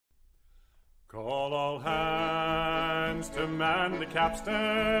Call all hands to man the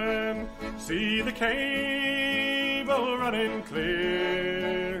capstan. See the cable running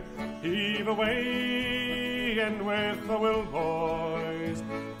clear. Heave away, and with a will, boys,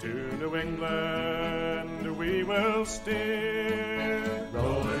 to New England we will steer.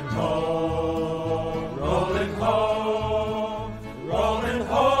 Rolling home, rolling home, rolling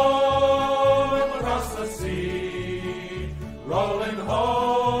home across the sea. Rolling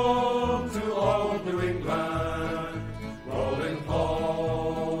home to old New England. Rolling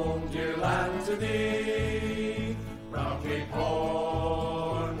home, dear land to thee. Round Cape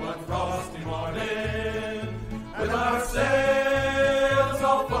Horn, one frosty morning, with our sails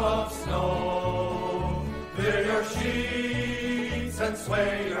all full of snow. Veer your sheets and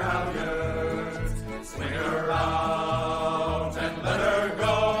sway your halyards. Swing her round and let her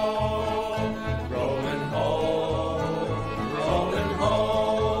go. Rolling home, rolling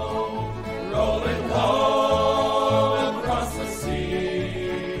home, rolling home across the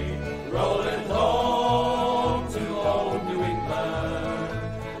sea. Rolling home to old New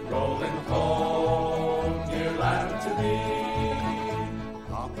England. Rolling home, dear land to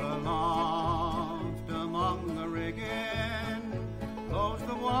thee. Up aloft among the rigging blows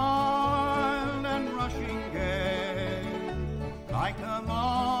the wild and rushing gale, like a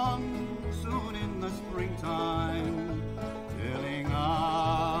monsoon in the springtime, filling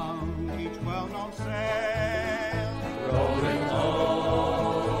out each well-known sail. Rolling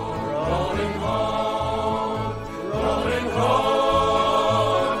home, rolling home, rolling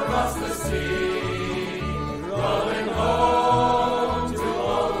home across the sea. Rolling home to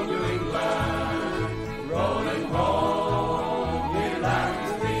old New England. Rolling home, dear land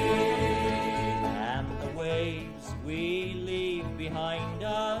to thee. And the waves we leave behind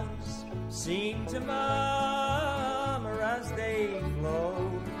us seem to murmur as they flow.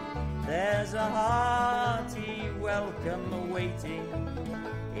 There's a hearty welcome awaiting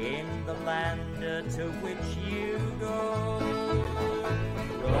in the land to which you go.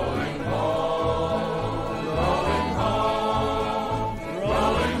 Rolling home, rolling home,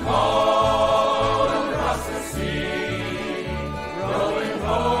 rolling home across the sea. Rolling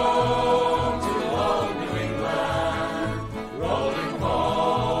home to old New England. Rolling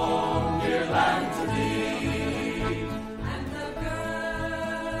home, dear land to thee. And the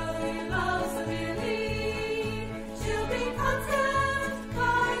girl you love so dearly, she'll be constant,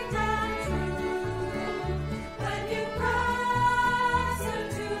 kind and true. When you press her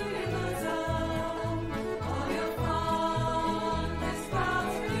to your bosom, all your fondness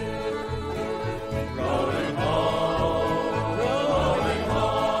vows renew. Rolling home, rolling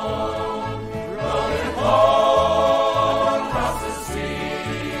home, rolling home across the sea.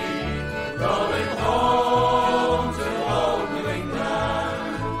 Rolling home to old New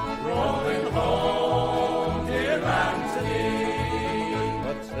England. Rolling home, dear land to thee.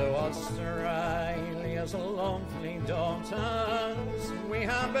 But to Australia's lonely daughters we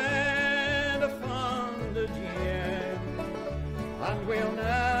have been a fond adieu, and we'll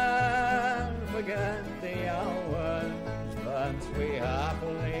never forget the hours that we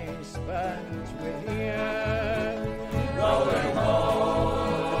happily spent with you. Rolling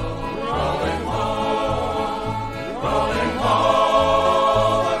home, rolling home, rolling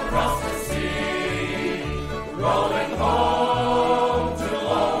home across the sea. Rolling home to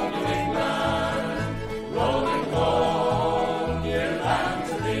old New England. Rolling home, dear land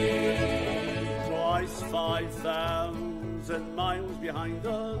to thee. Twice 5,000 miles behind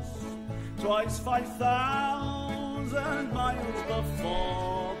us, twice 5,000 miles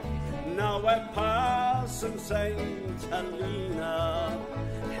before. Now we're passing St. Helena,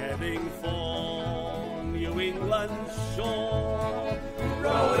 heading for New England shore.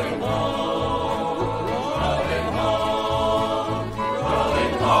 Rolling